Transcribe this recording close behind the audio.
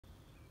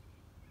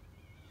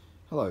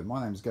Hello,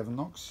 my name is Gavin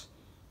Knox,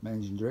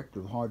 Managing Director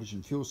of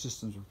Hydrogen Fuel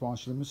Systems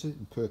Proprietary Limited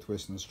in Perth,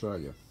 Western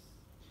Australia.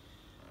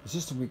 The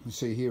system we can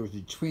see here is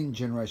the twin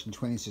generation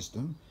 20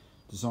 system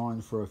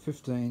designed for a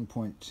 15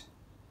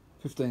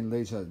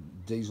 litre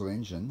diesel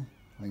engine.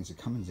 I think it's a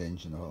Cummins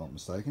engine if I'm not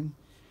mistaken,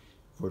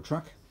 for a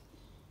truck,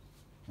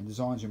 and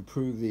designed to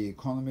improve the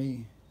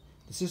economy.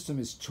 The system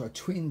is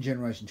twin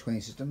generation 20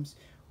 systems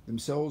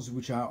themselves,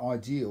 which are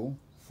ideal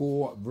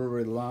for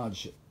very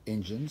large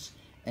engines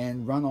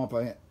and run off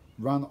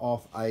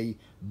a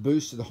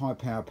boosted high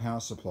power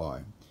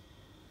supply.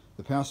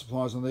 The power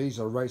supplies on these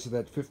are rated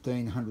at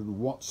 1500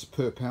 watts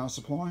per power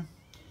supply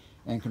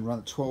and can run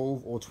at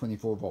 12 or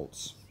 24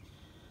 volts.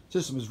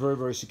 The system is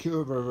very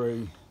secure,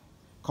 very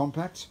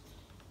compact,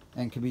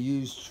 and can be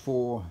used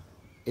for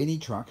any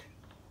truck,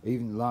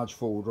 even large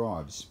four-wheel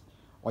drives.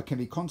 I can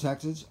be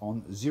contacted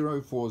on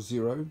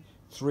 040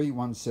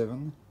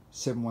 317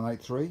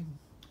 7183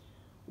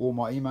 or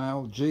my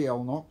email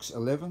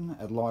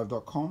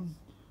glknox11@live.com,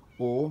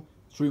 or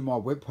through my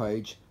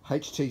webpage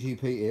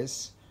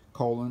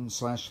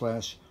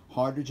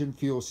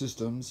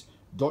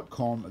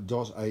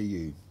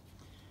https://hydrogenfuelsystems.com.au.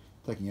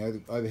 Taking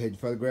an overhead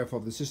photograph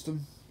of the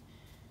system,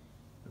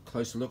 a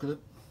closer look at it.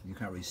 You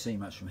can't really see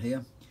much from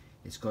here.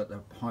 It's got a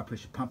high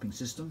pressure pumping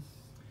system,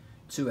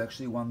 two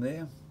actually, one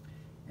there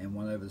and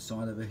one over the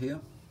side over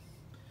here.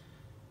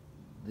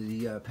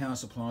 The power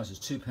supplies, there's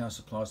two power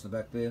supplies in the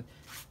back there.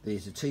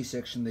 There's a T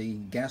section. The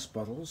gas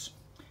bottles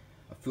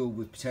are filled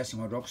with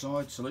potassium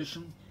hydroxide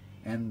solution,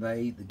 and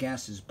the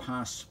gas is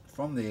passed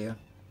from there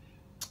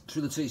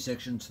through the T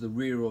section to the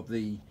rear of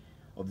the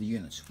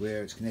unit,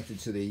 where it's connected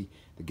to the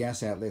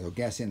gas outlet or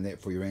gas inlet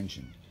for your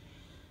engine.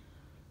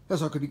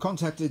 Thus, I could be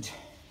contacted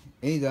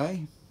any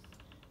day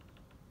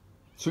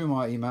through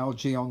my email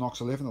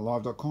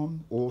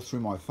glknox11@live.com or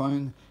through my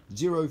phone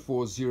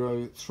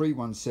 040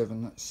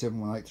 317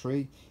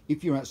 7183.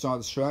 If you're outside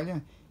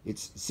Australia,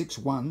 it's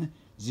 61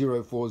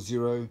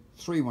 040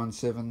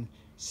 317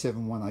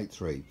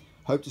 7183.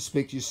 Hope to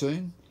speak to you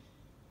soon.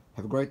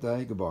 Have a great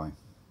day. Goodbye.